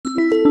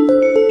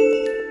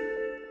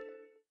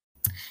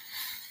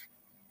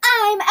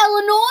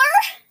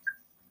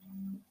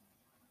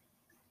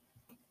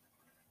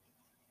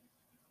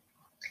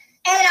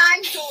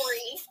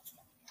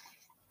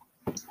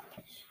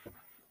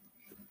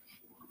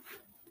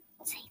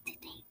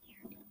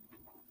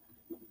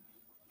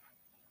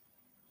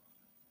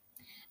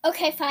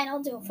Okay, fine,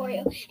 I'll do it for you.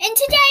 And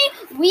today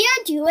we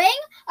are doing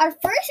our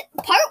first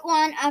part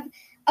 1 of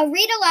a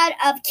read aloud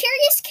of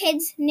Curious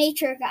Kids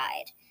Nature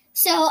Guide.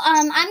 So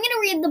I'm going to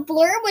read the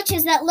blurb, which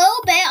is that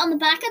little bit on the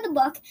back of the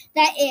book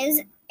that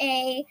is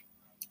a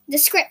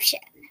description.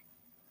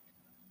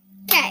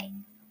 Okay.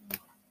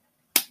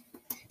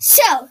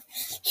 So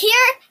here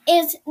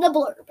is the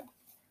blurb.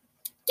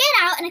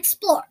 Get out and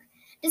explore.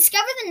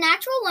 Discover the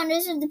natural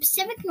wonders of the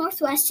Pacific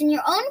Northwest in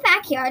your own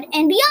backyard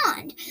and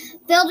beyond.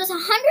 Filled with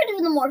 100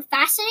 of the more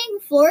fascinating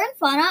flora and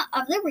fauna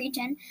of the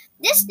region,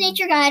 this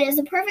nature guide is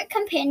the perfect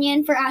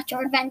companion for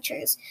outdoor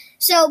adventures.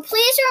 So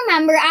please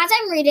remember, as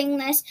I'm reading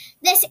this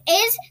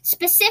is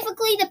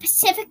specifically the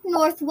Pacific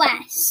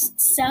Northwest.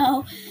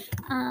 So,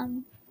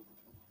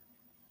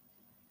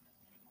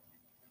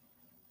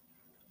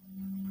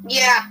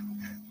 yeah.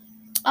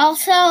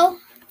 Also,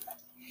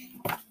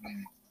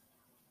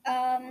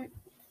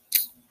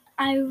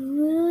 I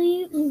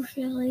really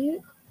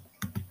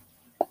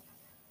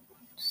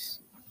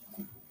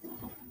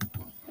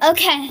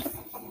okay.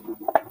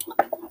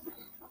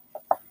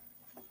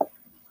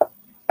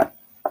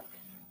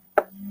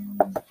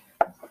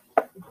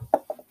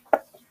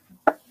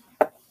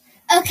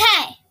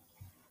 Okay.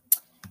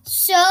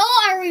 So,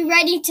 are we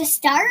ready to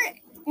start?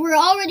 We're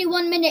already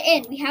 1 minute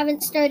in. We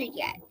haven't started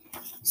yet.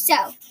 So,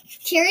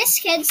 Curious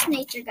Kids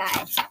Nature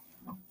Guide.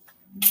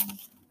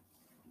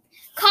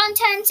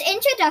 Contents: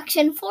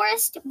 introduction,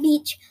 forest,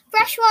 beach,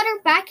 freshwater,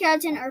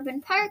 backyards and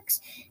urban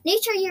parks,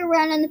 nature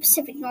year-round in the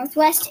Pacific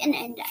Northwest, and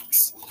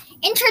index.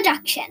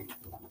 Introduction.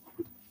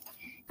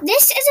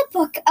 This is a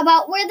book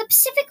about where the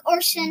Pacific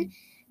Ocean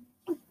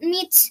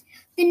meets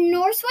the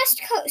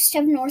northwest coast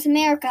of North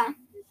America.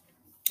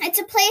 It's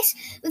a place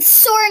with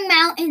soaring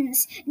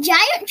mountains,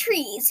 giant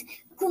trees,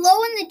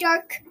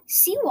 glow-in-the-dark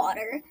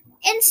seawater,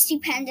 and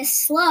stupendous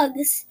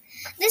slugs.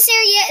 This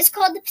area is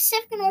called the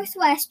Pacific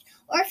Northwest,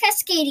 or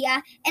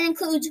Cascadia, and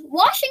includes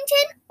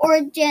Washington,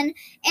 Oregon,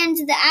 and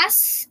the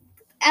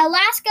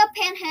Alaska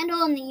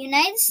Panhandle in the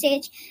United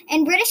States,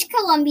 and British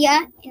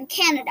Columbia in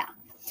Canada.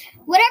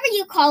 Whatever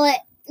you call it,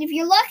 if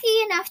you're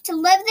lucky enough to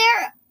live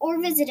there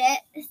or visit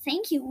it,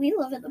 thank you, we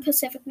live in the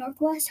Pacific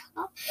Northwest,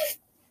 huh?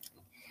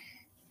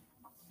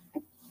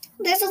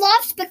 There's a lot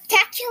of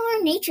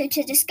spectacular nature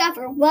to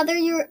discover, whether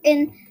you're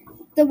in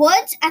the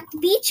woods, at the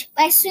beach,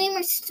 by a stream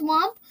or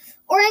swamp,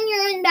 or in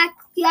your own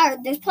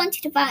backyard. There's plenty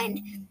to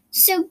find.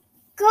 So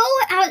go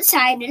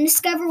outside and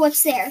discover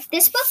what's there.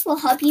 This book will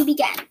help you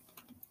begin.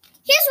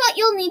 Here's what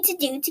you'll need to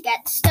do to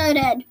get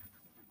started.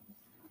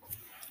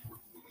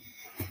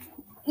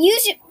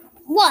 Use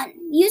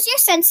your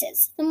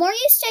senses. The more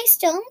you stay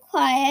still and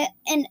quiet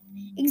and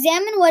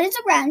examine what is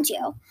around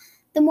you,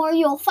 the more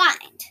you'll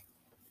find.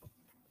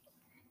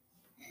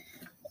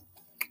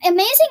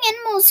 Amazing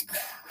animals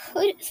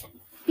could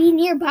be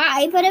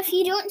nearby, but if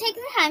you don't take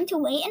the time to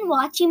wait and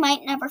watch, you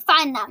might never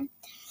find them.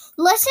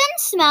 Listen,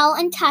 smell,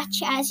 and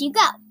touch as you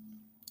go.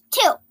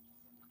 2.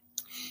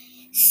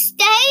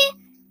 Stay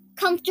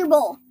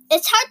comfortable.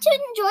 It's hard to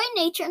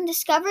enjoy nature and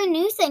discover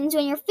new things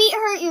when your feet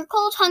hurt, you're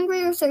cold,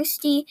 hungry, or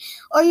thirsty,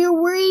 or you're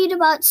worried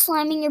about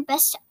slamming your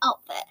best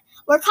outfit.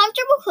 Wear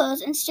comfortable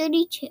clothes and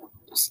sturdy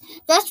shoes.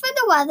 Dress for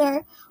the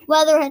weather,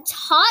 whether it's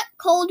hot,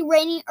 cold,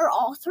 rainy, or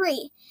all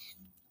three.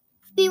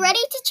 Be ready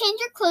to change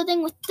your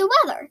clothing with the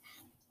weather.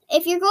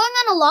 If you're going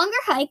on a longer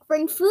hike,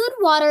 bring food,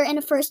 water, and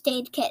a first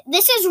aid kit.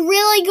 This is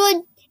really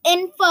good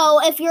info.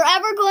 If you're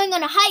ever going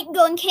on a hike,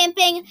 going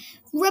camping,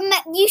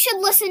 you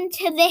should listen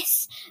to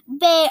this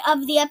bit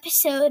of the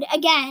episode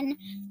again.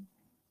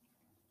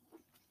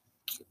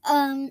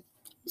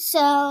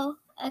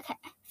 Okay.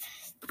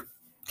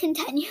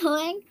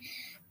 Continuing.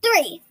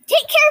 3.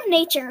 Take care of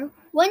nature.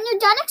 When you're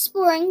done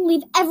exploring,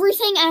 leave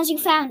everything as you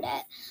found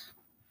it.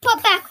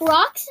 Put back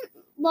rocks and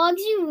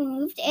logs you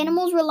moved.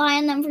 Animals rely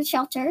on them for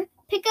shelter.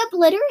 Pick up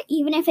litter,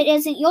 even if it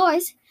isn't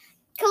yours.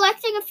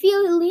 Collecting a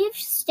few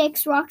leaves,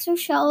 sticks, rocks, or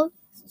shells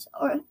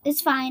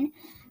is fine,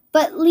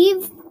 but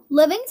leave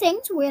living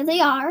things where they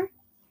are.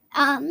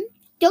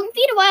 Don't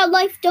feed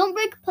wildlife, don't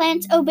break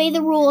plants, obey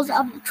the rules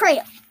of the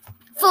trail.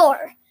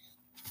 4.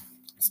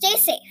 Stay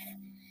safe.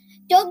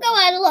 Don't go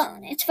out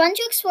alone. It's fun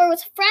to explore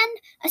with a friend,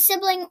 a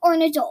sibling, or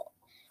an adult.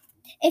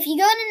 If you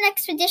go on an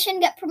expedition,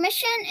 get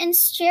permission and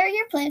share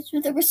your plans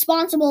with a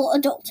responsible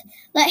adult.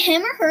 Let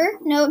him or her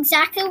know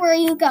exactly where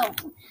you go.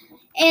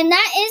 And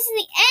that is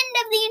the end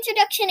of the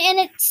introduction, and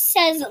it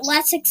says,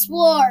 let's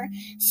explore.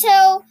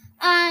 So,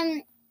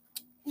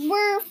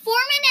 we're 4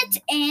 minutes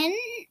in.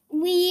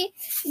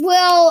 This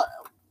will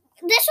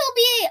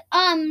be,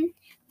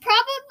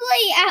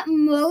 probably at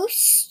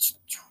most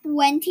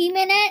 20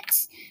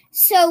 minutes.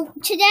 So,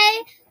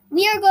 today,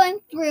 we are going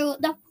through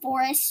the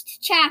forest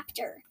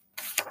chapter.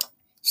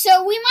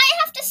 So we might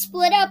have to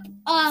split up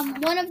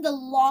one of the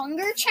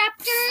longer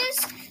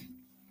chapters.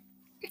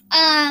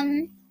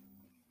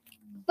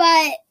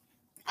 But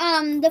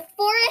the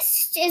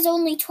forest is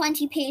only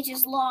 20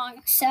 pages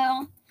long,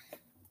 so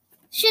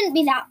shouldn't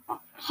be that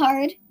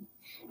hard.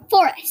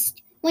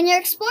 Forest. When you're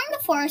exploring the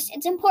forest,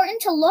 it's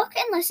important to look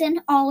and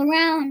listen all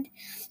around.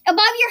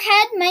 Above your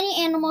head,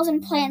 many animals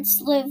and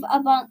plants live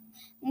above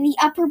the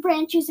upper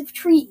branches of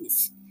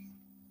trees.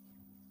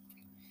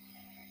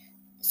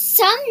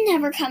 Some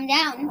never come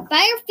down.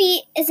 By your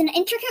feet is an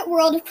intricate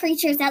world of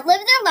creatures that live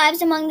their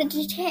lives among the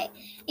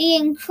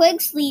decaying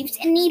twigs, leaves,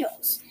 and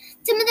needles.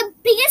 Some of the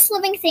biggest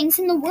living things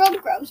in the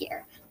world grow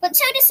here, but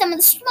so do some of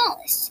the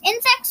smallest.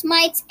 Insects,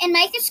 mites, and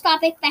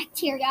microscopic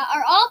bacteria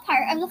are all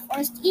part of the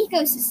forest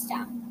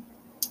ecosystem.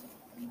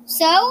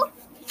 So,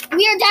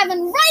 we are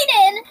diving right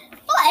in,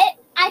 but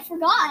I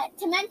forgot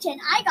to mention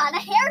I got a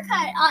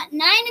haircut at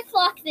 9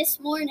 o'clock this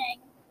morning.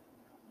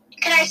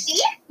 Can I see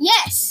it?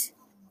 Yes.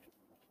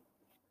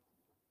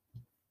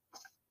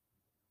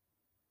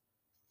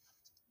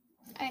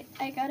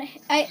 I got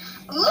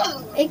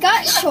it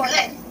got shorter.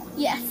 Good.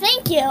 Yeah,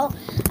 thank you.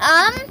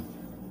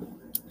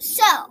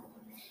 So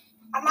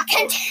I'm not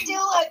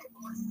still like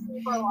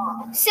super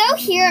long. So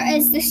here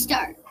is the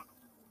start.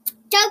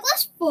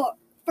 Douglas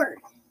fir.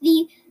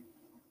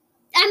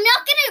 I'm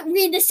not gonna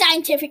read the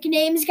scientific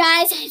names,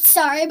 guys.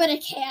 Sorry, but I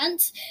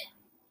can't.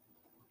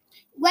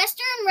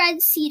 Western red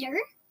cedar,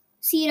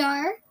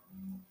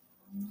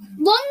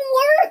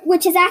 lungwort,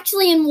 which is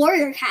actually in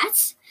warrior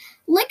cats,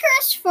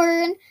 licorice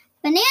fern,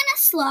 banana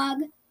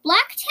slug,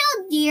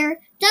 black-tailed deer,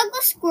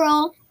 Douglas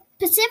squirrel,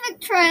 Pacific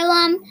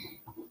trilum,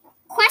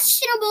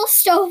 questionable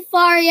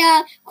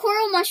stopharia,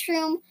 coral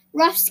mushroom,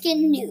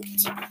 rough-skinned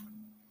newt.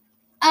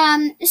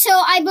 So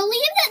I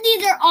believe that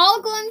these are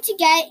all going to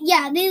get,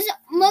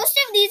 most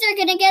of these are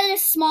going to get a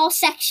small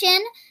section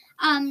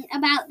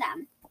about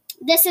them.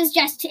 This is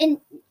just in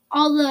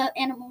all the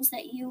animals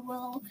that you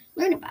will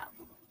learn about.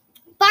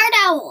 Barred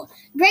owl,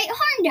 great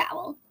horned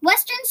owl,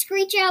 western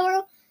screech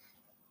owl,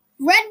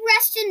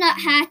 red-breasted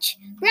nuthatch,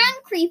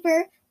 brown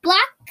creeper,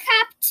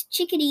 black-capped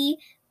chickadee,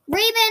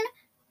 raven,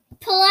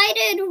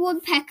 pileated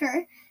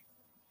woodpecker,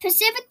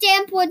 Pacific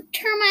dampwood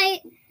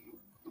termite,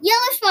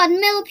 yellow-spotted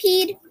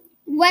millipede,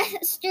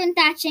 western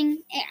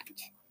thatching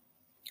ant.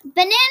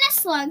 Banana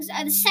slugs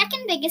are the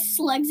second biggest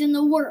slugs in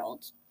the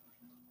world.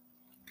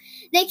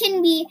 They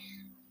can be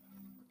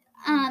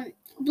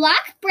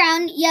black,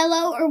 brown,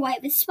 yellow, or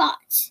white with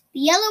spots.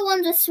 The yellow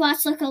ones with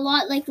spots look a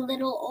lot like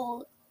little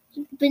old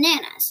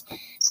bananas.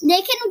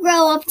 They can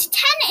grow up to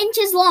 10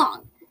 inches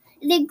long.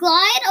 They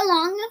glide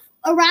around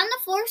the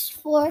forest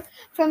floor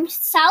from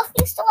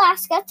southeast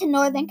Alaska to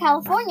northern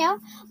California,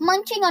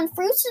 munching on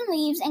fruits and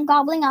leaves and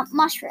gobbling up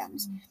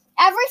mushrooms.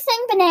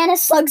 Everything banana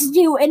slugs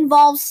do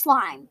involves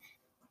slime.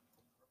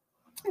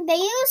 They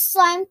use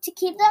slime to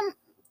keep them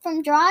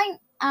from drying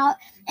out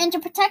and to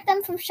protect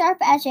them from sharp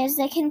edges.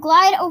 They can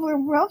glide over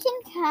broken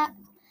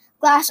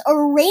glass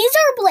or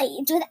razor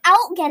blades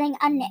without getting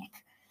a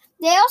nick.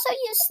 They also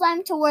use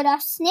slime to ward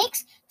off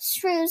snakes,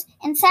 shrews,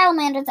 and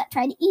salamanders that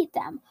try to eat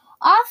them.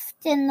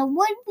 Often, the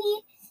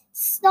would-be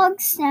slug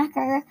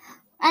snacker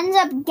ends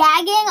up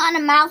gagging on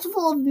a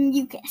mouthful of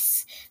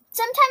mucus.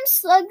 Sometimes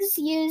slugs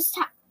use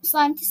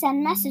slime to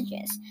send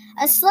messages.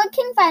 A slug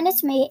can find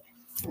its mate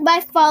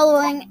by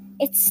following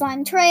its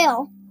slime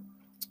trail.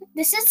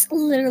 This is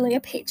literally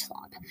a page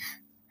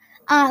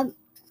long.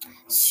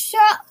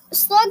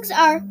 Slugs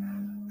are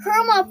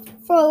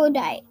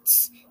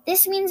hermaphrodites.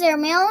 This means they're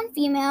male and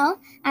female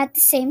at the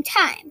same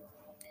time.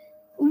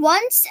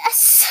 Once a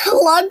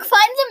slug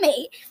finds a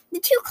mate, the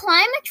two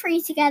climb a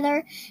tree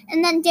together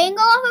and then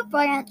dangle off a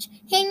branch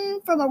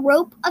hanging from a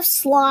rope of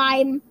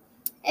slime.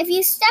 If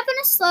you step in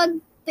a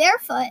slug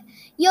barefoot,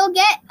 you'll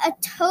get a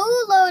toe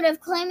load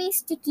of clammy,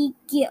 sticky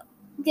gill.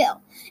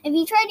 If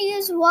you try to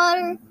use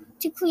water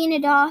to clean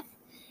it off,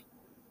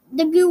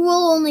 the goo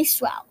will only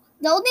swell.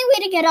 The only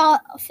way to get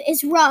off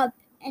is rub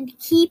and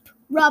keep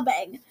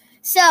rubbing.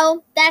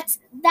 So that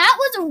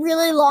was a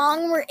really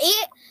long. We're 8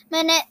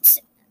 minutes,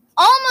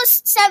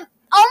 almost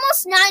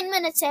 9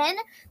 minutes in.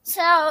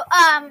 So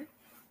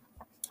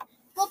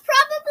we'll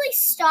probably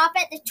stop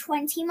at the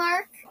 20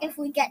 mark if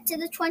we get to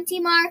the 20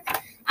 mark.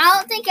 I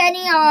don't think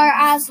any are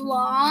as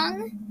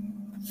long,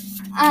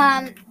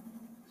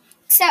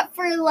 except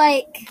for none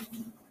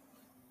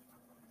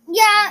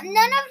of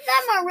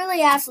them are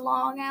really as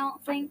long. I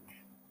don't think,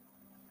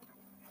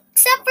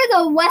 except for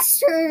the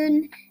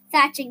western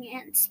thatching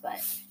ants,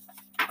 but.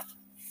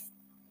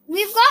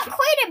 We've got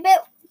quite a bit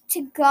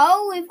to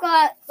go. We've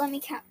got, let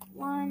me count,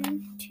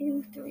 1,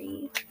 2,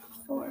 3,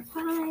 4,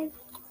 5,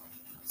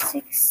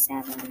 6,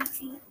 7,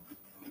 8,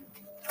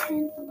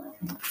 10, 11,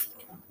 12,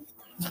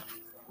 13.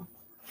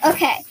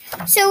 Okay,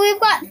 so we've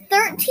got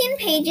 13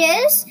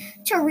 pages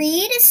to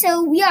read,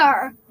 so we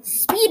are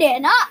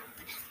speeding up.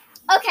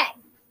 Okay,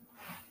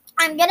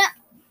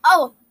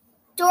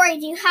 Dory,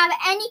 do you have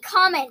any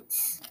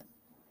comments?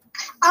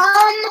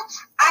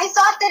 I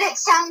thought that it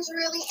sounds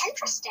really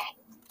interesting.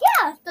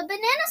 Yeah, the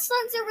banana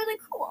slugs are really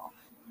cool.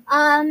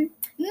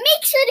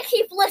 Make sure to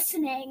keep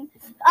listening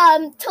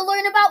to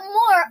learn about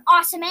more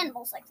awesome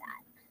animals like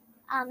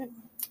that.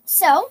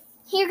 So,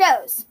 here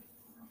goes.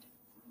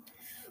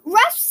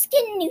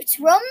 Rough-skinned newts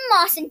roam the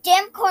moss in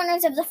damp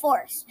corners of the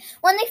forest.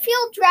 When they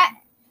feel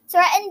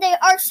threatened, they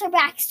arch their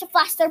backs to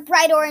flash their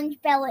bright orange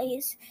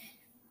bellies.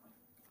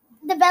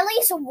 The belly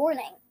is a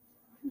warning.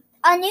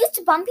 A newt's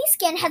bumpy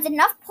skin has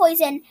enough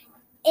poison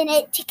in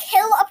it to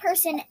kill a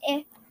person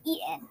if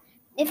eaten.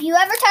 If you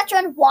ever touch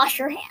one, wash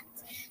your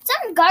hands.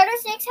 Some garter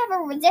snakes have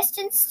a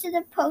resistance to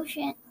the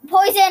poison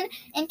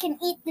and can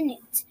eat the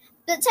newts.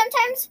 But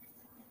sometimes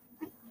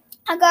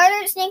a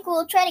garter snake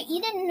will try to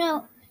eat a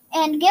newt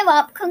and give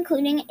up,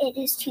 concluding it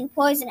is too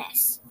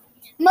poisonous.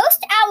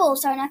 Most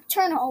owls are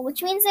nocturnal,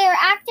 which means they are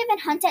active and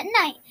hunt at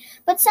night,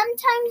 but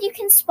sometimes you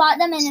can spot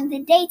them in the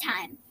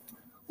daytime.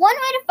 One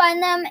way to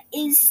find them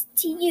is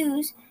to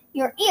use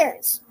your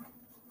ears.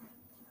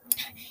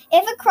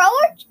 If a crow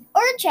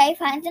or a jay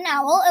finds an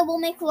owl, it will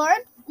make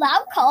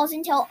loud calls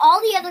until all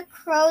the other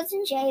crows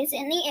and jays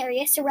in the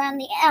area surround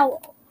the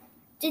owl.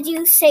 Did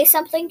you say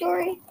something,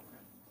 Dory?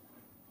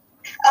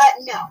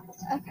 No.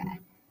 Okay.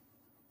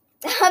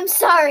 I'm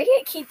sorry,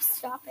 it keeps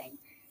stopping.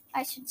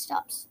 I should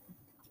stop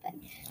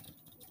stopping.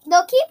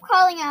 They'll keep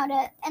calling out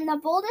it, and the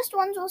boldest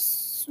ones will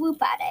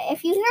swoop at it.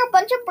 If you hear a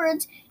bunch of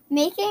birds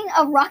making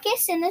a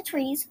ruckus in the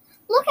trees,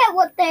 look at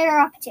what they are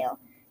up to.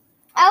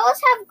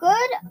 Owls have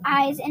good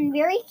eyes and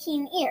very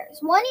keen ears.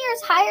 One ear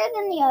is higher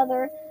than the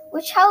other,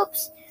 which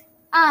helps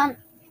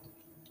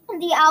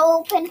the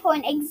owl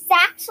pinpoint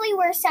exactly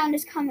where sound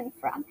is coming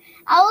from.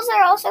 Owls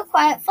are also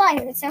quiet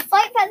flyers. Their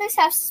flight feathers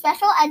have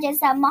special edges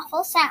that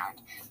muffle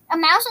sound. A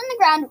mouse on the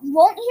ground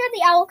won't hear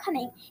the owl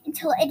coming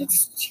until it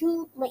is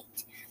too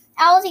late.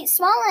 Owls eat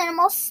small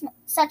animals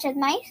such as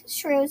mice,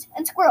 shrews,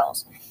 and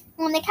squirrels.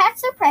 When they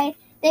catch their prey,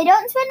 they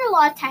don't spend a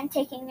lot of time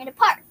taking it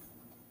apart.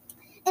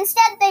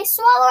 Instead, they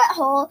swallow it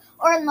whole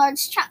or in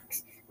large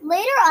chunks.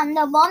 Later on,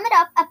 they'll vomit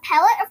up a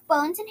pellet of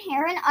bones and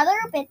hair and other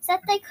bits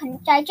that they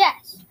couldn't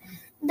digest.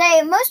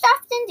 They most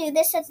often do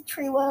this at the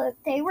tree where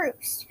they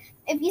roost.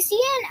 If you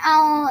see an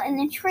owl in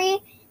a tree,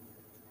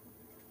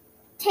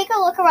 take a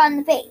look around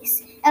the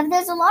base. If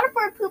there's a lot of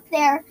bird poop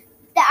there,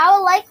 the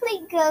owl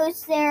likely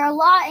goes there a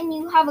lot and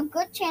you have a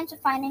good chance of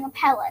finding a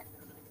pellet.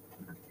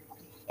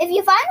 If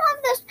you find one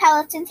of those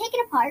pellets and take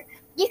it apart,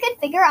 you can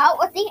figure out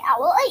what the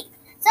owl ate.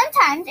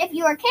 Sometimes, if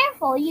you are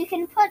careful, you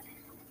can put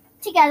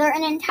together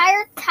an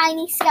entire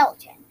tiny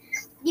skeleton.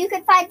 You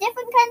can find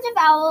different kinds of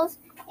owls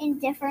in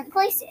different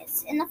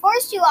places. In the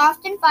forest, you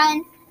often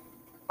find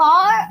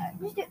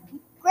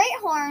great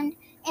horned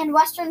and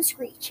western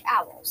screech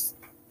owls.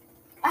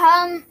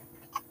 Since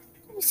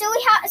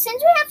we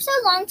have so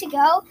long to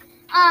go,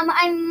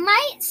 I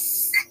might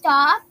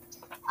stop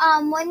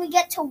when we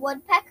get to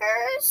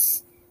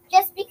woodpeckers,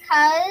 just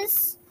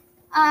because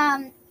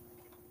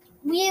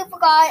we've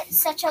got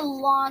such a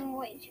long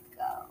way to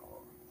go.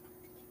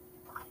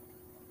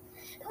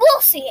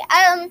 We'll see.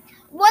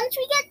 Once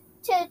we get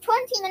to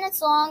 20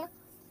 minutes long,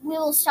 we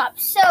will stop.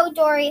 So,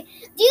 Dory,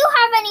 do you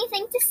have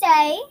anything to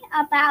say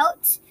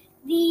about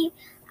the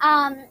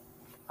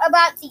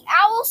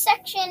owl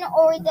section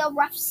or the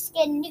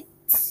rough-skinned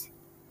newts?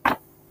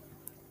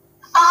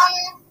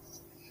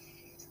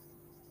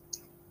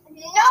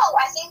 No,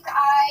 I think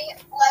I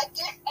liked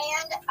it,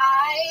 and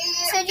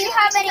So, do you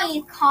have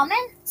any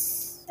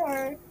comments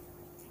or?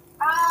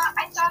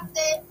 I thought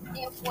that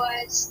it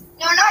was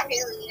not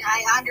really.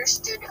 I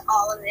understood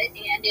all of it,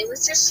 and it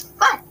was just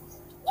fun.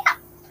 Yeah.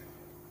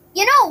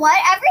 You know what?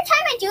 Every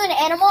time I do an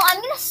animal,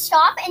 I'm gonna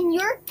stop and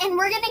we're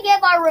gonna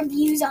give our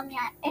reviews on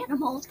that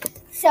animal.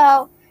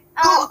 So,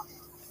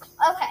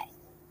 okay.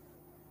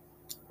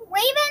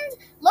 Ravens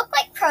look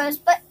like crows,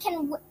 but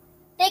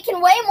they can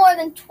weigh more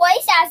than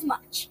twice as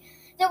much.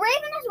 The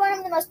raven is one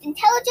of the most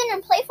intelligent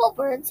and playful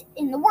birds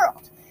in the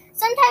world.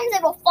 Sometimes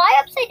they will fly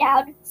upside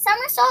down,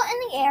 somersault in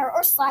the air,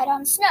 or slide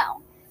on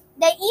snow.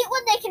 They eat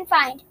what they can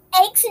find,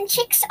 eggs and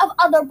chicks of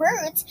other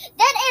birds,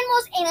 dead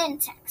animals, and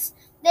insects.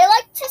 They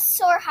like to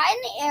soar high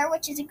in the air,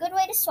 which is a good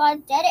way to spot a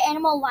dead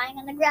animal lying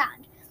on the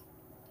ground.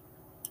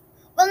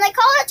 When they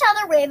call each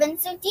other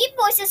ravens, their deep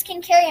voices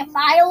can carry a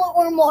mile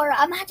or more.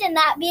 Imagine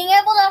that, being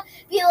able to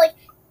be like,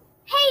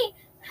 hey,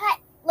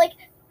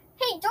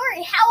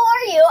 Dory, how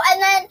are you?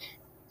 And then,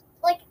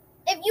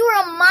 if you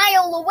were a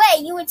mile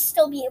away, you would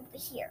still be able to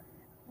hear.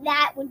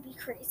 That would be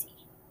crazy.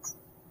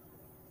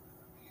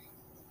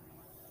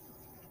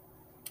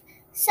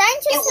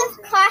 Scientists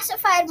have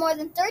classified more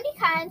than 30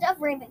 kinds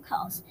of raven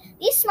calls.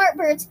 These smart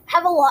birds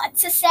have a lot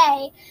to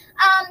say.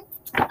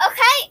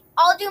 Okay,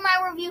 I'll do my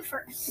review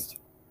first.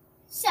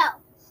 So,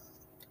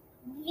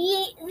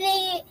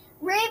 the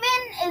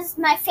raven is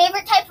my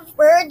favorite type of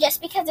bird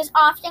just because it's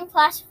often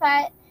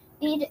classified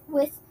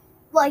with,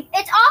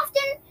 it's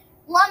often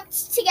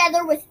lumped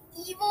together with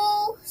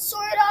evil,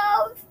 sort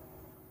of.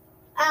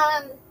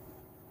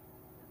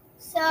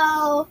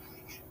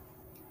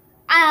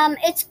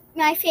 It's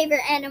my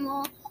favorite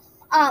animal.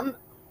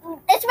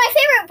 It's my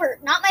favorite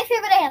bird, not my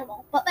favorite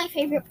animal, but my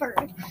favorite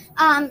bird.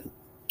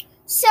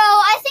 So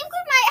I think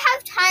we might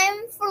have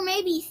time for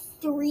maybe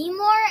 3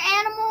 more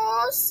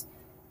animals.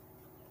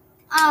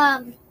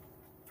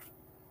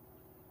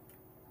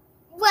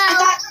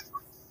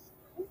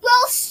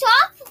 We'll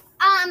stop.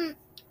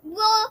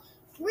 We'll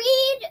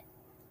read.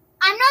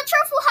 I'm not sure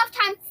if we'll have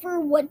time for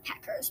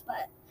woodpeckers,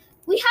 but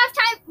we have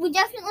time. We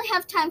definitely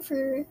have time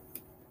for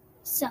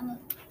some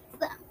of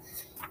them.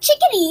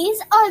 Chickadees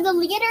are the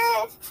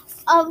leaders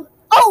of...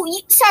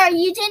 Oh, sorry,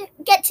 you didn't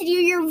get to do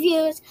your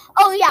reviews.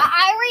 Oh, yeah,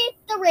 I rate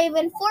the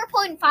Raven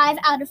 4.5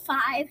 out of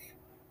 5.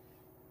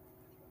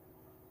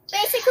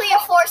 Basically a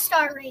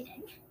 4-star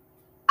rating.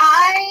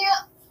 I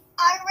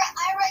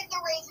rate the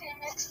Raven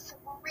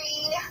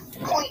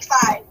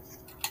 3.5.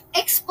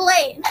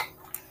 Explain.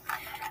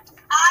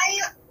 I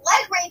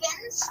like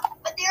ravens,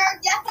 but they are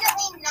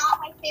definitely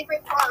not my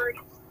favorite bird.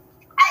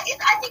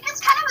 I think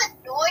it's kind of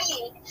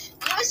annoying.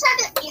 You said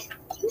that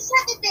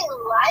they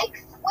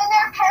like when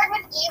they're paired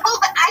with evil,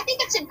 but I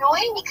think it's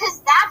annoying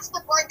because that's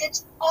the bird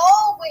that's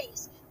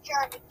always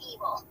paired with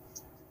evil.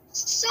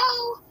 So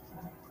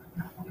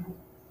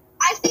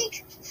I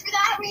think for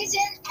that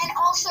reason, and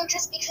also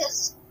just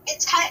because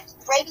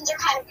ravens are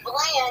kind of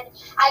bland,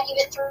 I give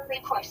it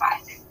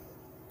 3.5.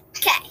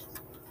 Okay.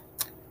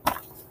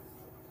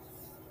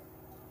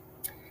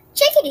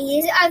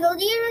 Chickadees are the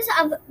leaders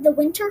of the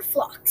winter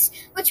flocks,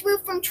 which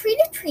move from tree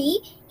to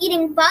tree,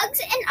 eating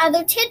bugs and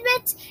other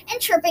tidbits and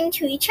chirping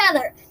to each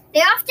other. They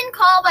often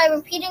call by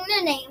repeating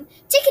the name.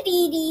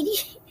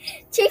 Chickadee-dee-dee.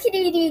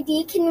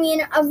 Chickadee-dee-dee can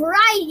mean a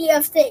variety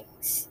of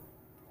things.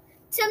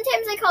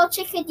 Sometimes I call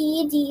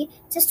chickadee-dee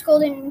to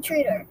scold an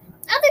intruder.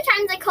 Other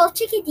times I call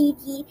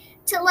chickadee-dee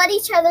to let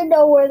each other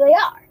know where they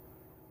are.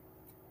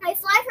 I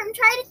fly from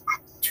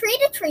tree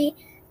to tree,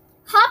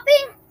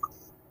 hopping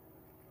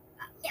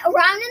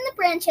around in the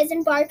branches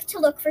and bark to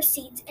look for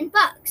seeds and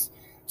bugs.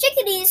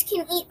 Chickadees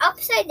can eat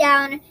upside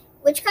down,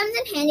 which comes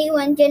in handy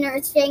when dinner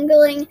is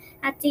dangling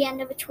at the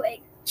end of a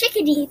twig.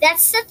 Chickadee,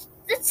 that's such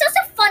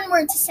a fun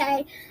word to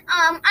say.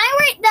 I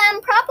rate them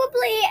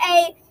probably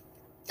a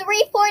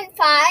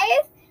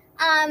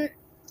 3.5.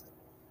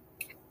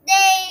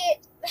 They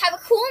have a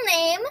cool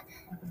name.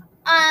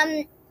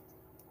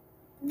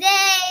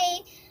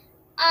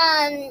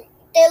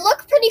 They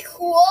look pretty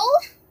cool.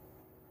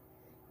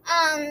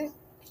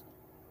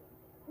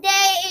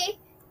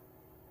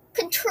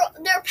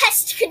 They're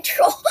pest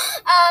control.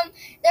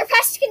 They're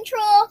pest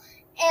control,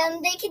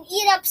 and they can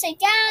eat upside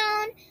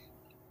down.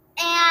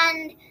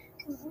 And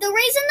the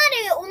reason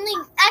I only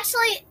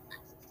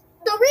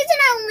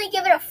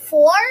give it a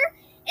 4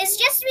 is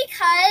just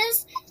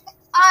because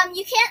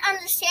you can't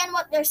understand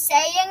what they're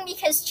saying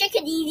because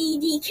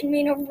chickadee-dee-dee can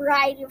mean a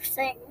variety of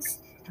things.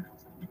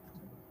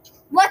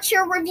 What's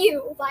your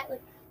review,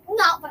 Violet?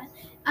 Not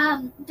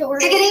Violet.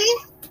 Dory. Chickadee?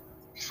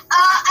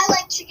 I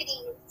like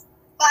chickadees,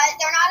 but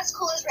they're not as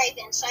cool as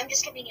ravens, so I'm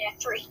just giving it a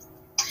 3.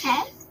 Okay.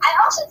 I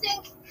also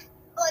think,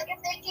 like, if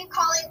they keep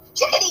calling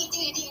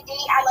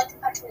chickadee-dee-dee-dee, I'd like to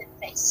punch them in the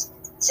face.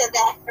 So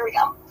there we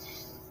go.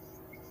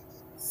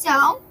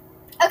 So,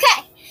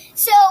 okay.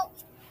 So,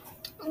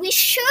 we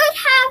should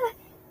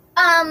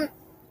have,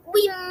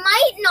 we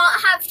might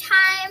not have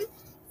time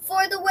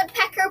for the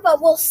woodpecker,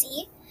 but we'll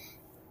see.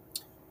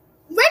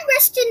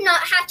 Red-breasted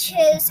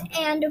nuthatches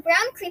and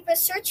brown creepers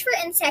search for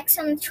insects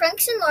on the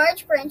trunks and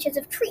large branches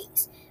of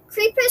trees.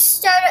 Creepers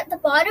start at the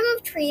bottom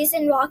of trees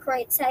and walk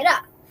right side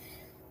up.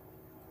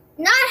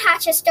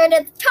 Nuthatches start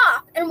at the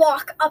top and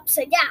walk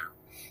upside down.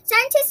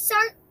 Scientists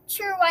aren't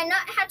sure why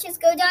nuthatches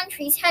go down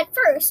trees head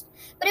first,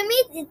 but it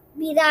may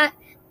be that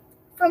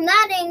from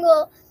that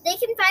angle they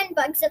can find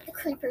bugs that the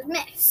creepers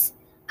miss.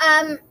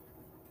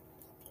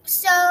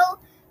 So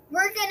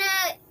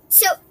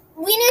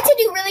we need to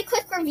do really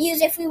quick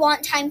reviews if we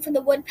want time for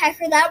the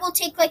woodpecker. That will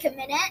take like a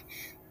minute.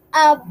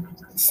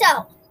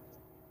 So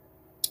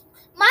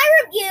my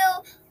review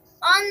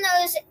on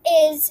those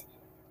is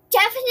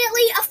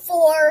definitely a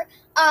 4.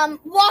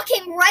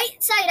 Walking right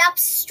side up,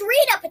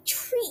 straight up a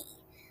tree.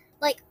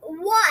 Like,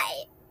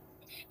 why?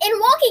 And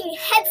walking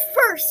head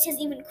first is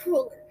even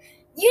cooler.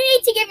 You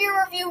need to give your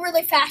review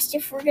really fast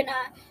if we're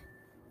gonna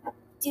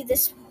do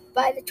this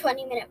by the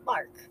 20-minute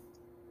mark.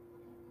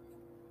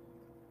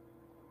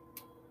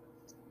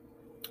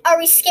 Are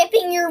we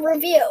skipping your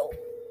review?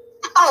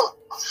 Oh,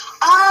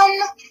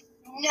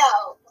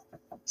 no.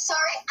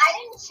 Sorry, I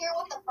didn't hear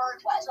what the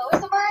bird was. What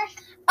was the bird?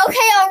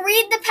 Okay, I'll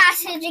read the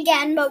passage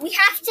again, but we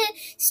have to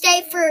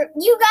stay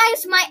you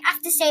guys might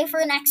have to stay for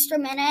an extra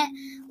minute.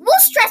 We'll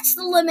stretch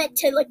the limit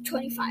to like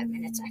 25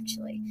 minutes,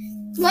 actually.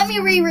 Let me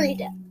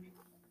reread it.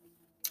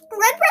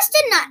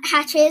 Red-breasted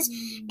nuthatches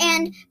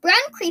and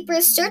brown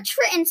creepers search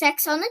for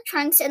insects on the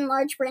trunks and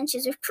large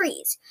branches of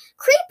trees.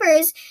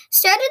 Creepers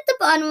start at the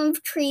bottom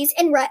of trees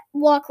and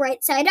walk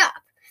right side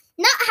up.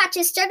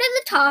 Nuthatches start at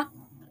the top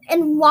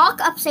and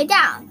walk upside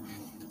down.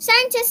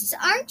 Scientists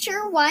aren't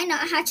sure why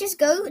nuthatches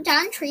go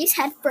down trees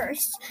head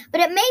first,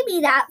 but it may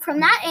be that from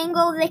that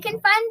angle they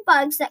can find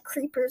bugs that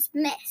creepers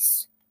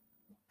miss.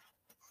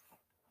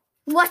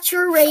 What's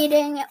your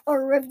rating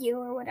or review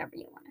or whatever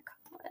you want to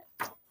call it?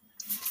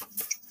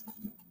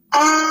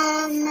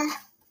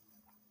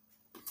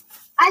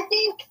 I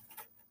think,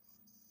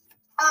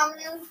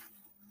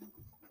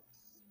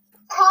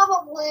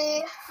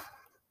 probably,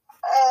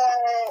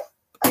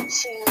 a 2.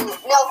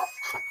 No,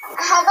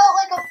 how about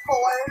like a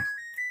 4?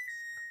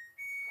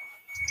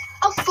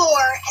 A 4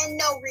 and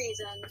no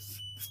reason.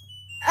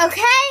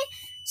 Okay,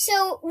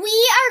 So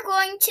we are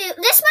going to,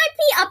 this might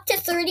be up to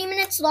 30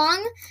 minutes long.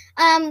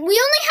 We only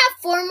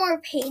have 4 more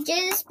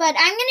pages, but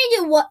I'm going to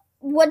do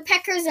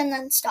woodpeckers and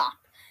then stop.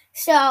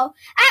 So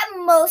at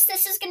most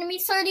this is going to be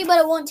 30, but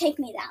it won't take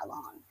me that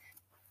long.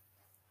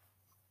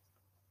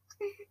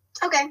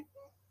 Okay.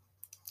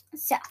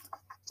 So,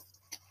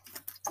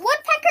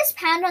 woodpeckers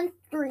pound on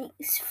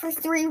trees for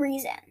 3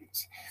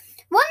 reasons.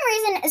 One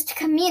reason is to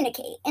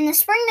communicate. In the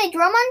spring, they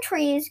drum on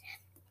trees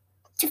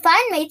to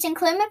find mates and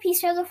claim a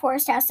piece of the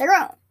forest as their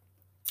own.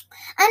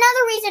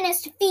 Another reason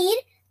is to feed,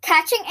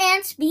 catching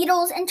ants,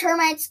 beetles, and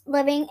termites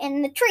living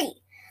in the tree.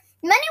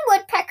 Many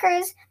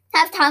woodpeckers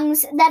have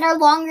tongues that are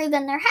longer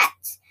than their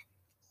heads.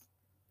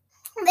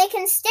 They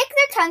can stick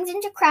their tongues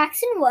into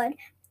cracks in wood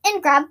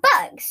and grab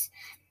bugs.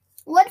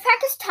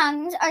 Woodpeckers'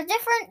 tongues are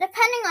different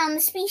depending on the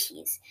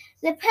species.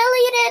 The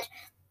pileated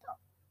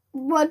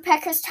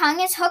woodpecker's tongue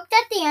is hooked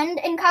at the end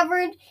and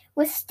covered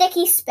with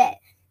sticky spit.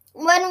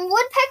 When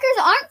woodpeckers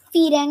aren't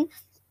feeding,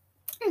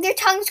 their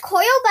tongues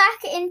coil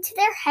back into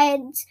their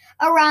heads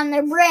around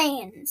their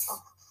brains.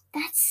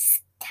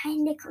 That's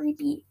kind of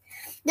creepy.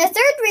 The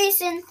third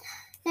reason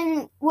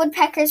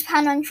woodpeckers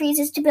pound on trees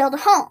is to build a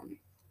home.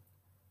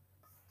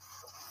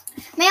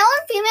 Male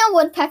and female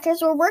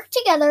woodpeckers will work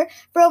together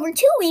for over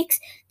 2 weeks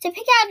to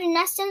pick out a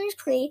nest in a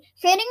tree,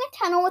 creating a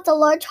tunnel with a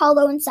large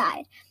hollow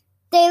inside.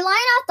 They line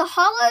the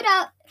hollowed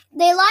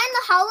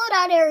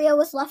out area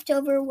with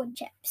leftover wood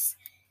chips.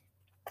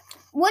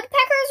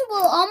 Woodpeckers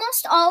will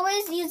almost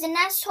always use a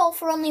nest hole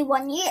for only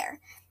 1 year.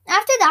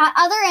 After that,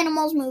 other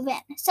animals move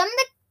in. Some of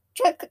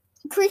the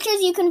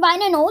creatures you can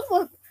find in old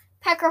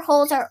woodpecker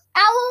holes are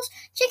owls,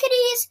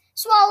 chickadees,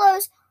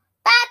 swallows,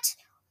 bats,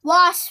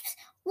 wasps,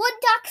 wood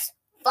ducks,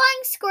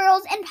 flying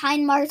squirrels, and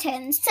pine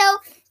martens. So,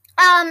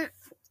 I'm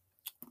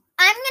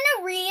going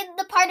to read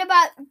the part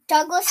about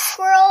Douglas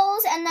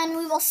squirrels, and then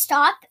we will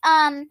stop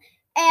and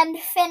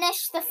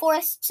finish the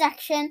forest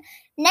section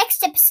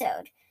next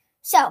episode.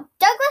 So,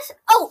 Douglas,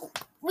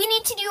 we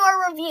need to do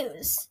our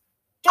reviews.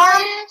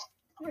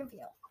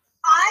 Review.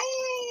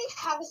 I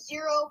have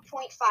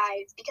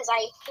 0.5 because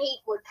I hate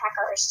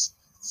woodpeckers.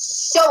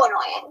 So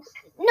annoying.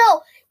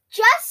 No,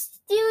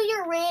 just do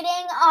your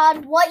rating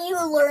on what you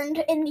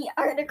learned in the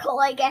article,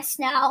 I guess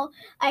now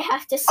I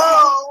have to say.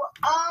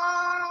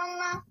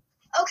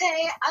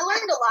 Okay, I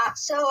learned a lot,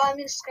 so I'm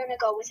just going to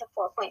go with a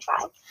 4.5.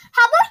 How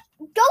about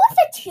go with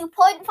a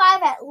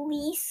 2.5 at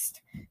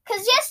least?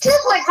 Because just 2.5,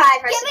 I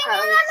giving suppose.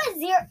 them a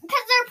 0,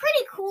 because they're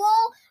pretty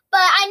cool, but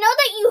I know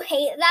that you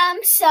hate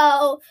them,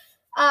 so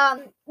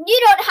you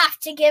don't have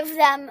to give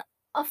them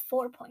a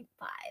 4.5.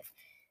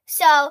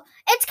 So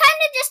it's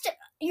kind of just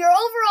your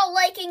overall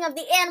liking of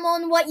the animal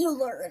and what you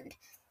learned.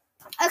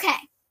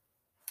 Okay.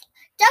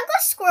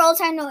 Douglas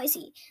squirrels are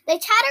noisy. They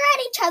chatter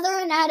at each other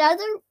and at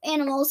other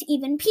animals,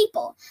 even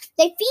people.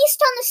 They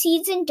feast on the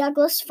seeds in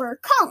Douglas fir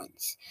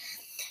cones.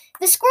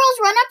 The squirrels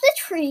run up the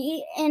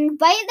tree and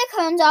bite the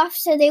cones off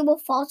so they will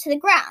fall to the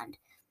ground.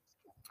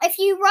 If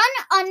you run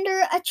under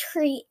a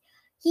tree,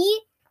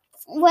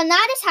 when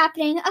that is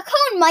happening, a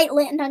cone might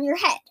land on your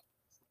head.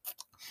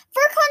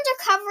 Fir cones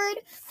are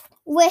covered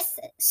with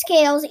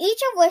scales,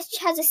 each of which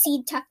has a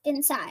seed tucked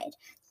inside.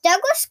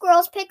 Douglas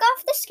squirrels pick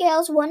off the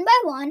scales one by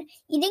one,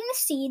 eating the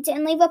seeds,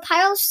 and leave a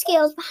pile of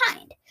scales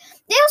behind.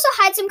 They also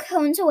hide some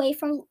cones away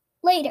from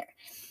later.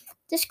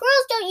 The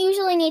squirrels don't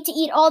usually need to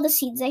eat all the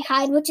seeds they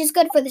hide, which is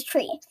good for the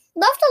tree.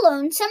 Left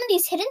alone, some of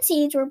these hidden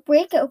seeds will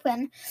break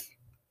open,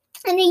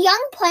 and a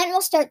young plant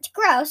will start to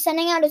grow,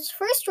 sending out its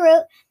first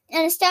root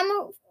and a stem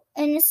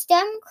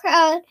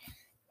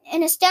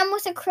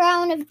with a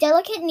crown of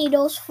delicate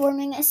needles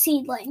forming a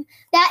seedling.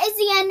 That is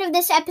the end of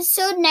this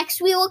episode. Next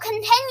time we will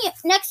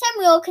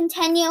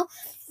continue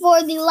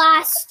for the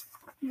last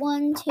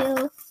 1,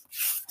 2,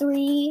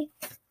 3,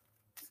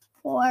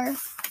 4,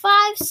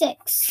 5,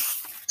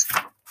 6,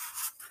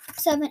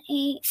 7,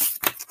 8.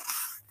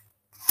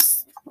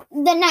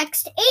 The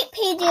next 8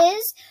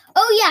 pages.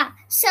 Oh yeah.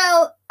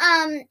 So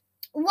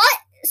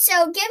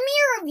give me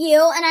a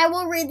review and I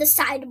will read the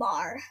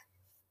sidebar.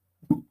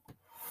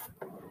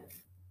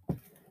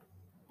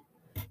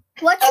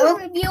 What's your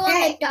review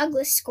on the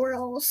Douglas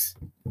squirrels?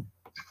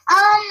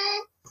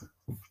 I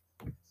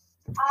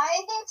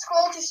think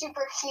squirrels are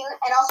super cute,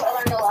 and also I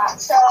learned a lot,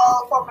 so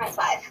 4.5.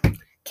 Okay,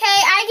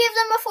 I give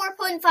them a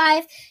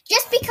 4.5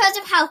 just because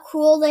of how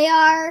cool they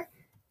are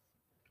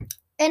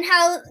and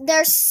how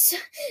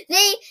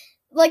they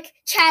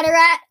chatter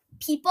at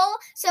people.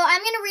 So I'm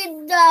going to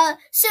read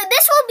so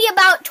this will be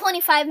about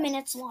 25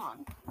 minutes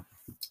long.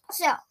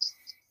 So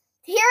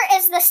here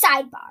is the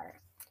sidebar.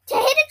 To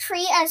hit a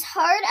tree as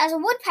hard as a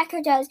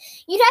woodpecker does,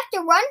 you'd have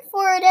to run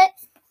for it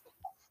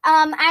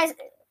as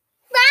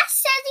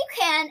fast as you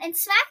can and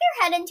smack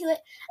your head into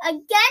it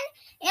again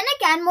and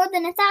again more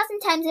than 1,000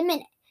 times a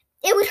minute.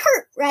 It would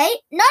hurt, right?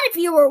 Not if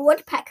you were a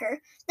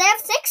woodpecker. They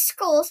have thick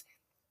skulls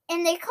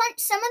and they clench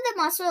some of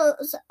the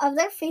muscles of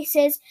their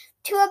faces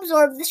to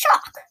absorb the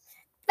shock.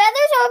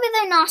 Feathers over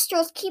their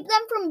nostrils keep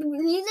them from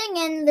breathing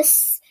in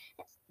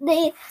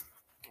the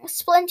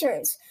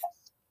splinters.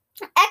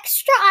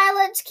 Extra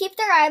eyelids keep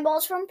their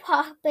eyeballs from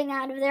popping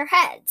out of their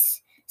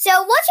heads.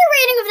 So what's your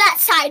rating of that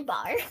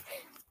sidebar?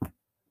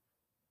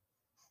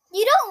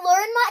 You don't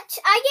learn much.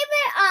 I give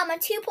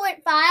it a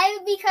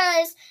 2.5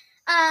 because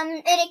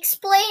it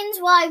explains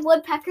why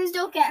woodpeckers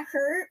don't get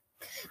hurt,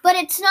 but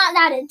it's not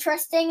that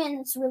interesting and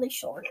it's really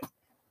short.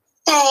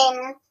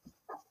 Same.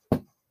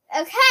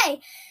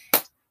 Okay.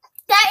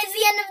 That is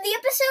the end of the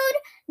episode.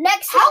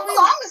 Next How time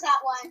long is that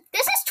one?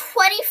 This is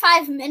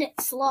 25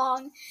 minutes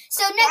long.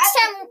 So next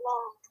time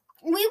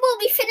we will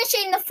be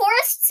finishing the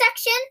forest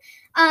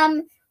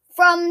section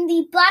from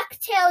the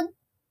black-tailed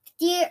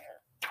deer.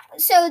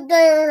 So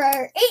there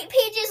are 8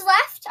 pages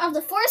left of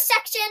the forest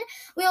section.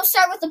 We will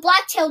start with the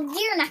black-tailed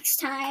deer next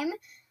time.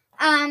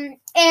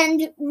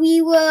 And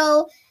we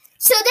will...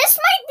 So this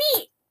might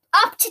be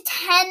up to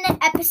 10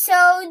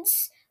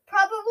 episodes,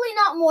 probably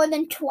not more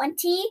than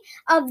 20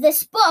 of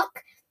this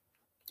book.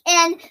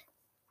 And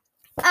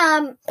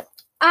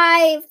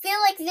I feel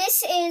like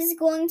this is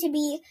going to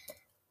be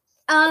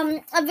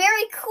a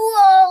very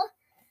cool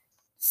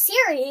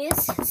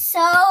series.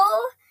 So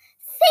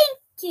thank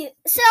you.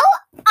 So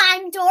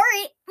I'm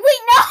Dory.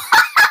 Wait, no.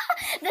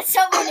 That's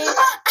so funny.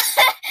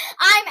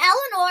 I'm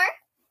Eleanor.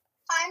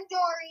 I'm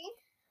Dory.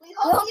 We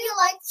hope you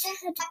liked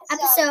this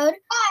episode.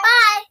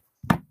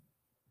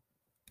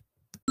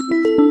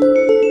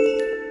 Bye.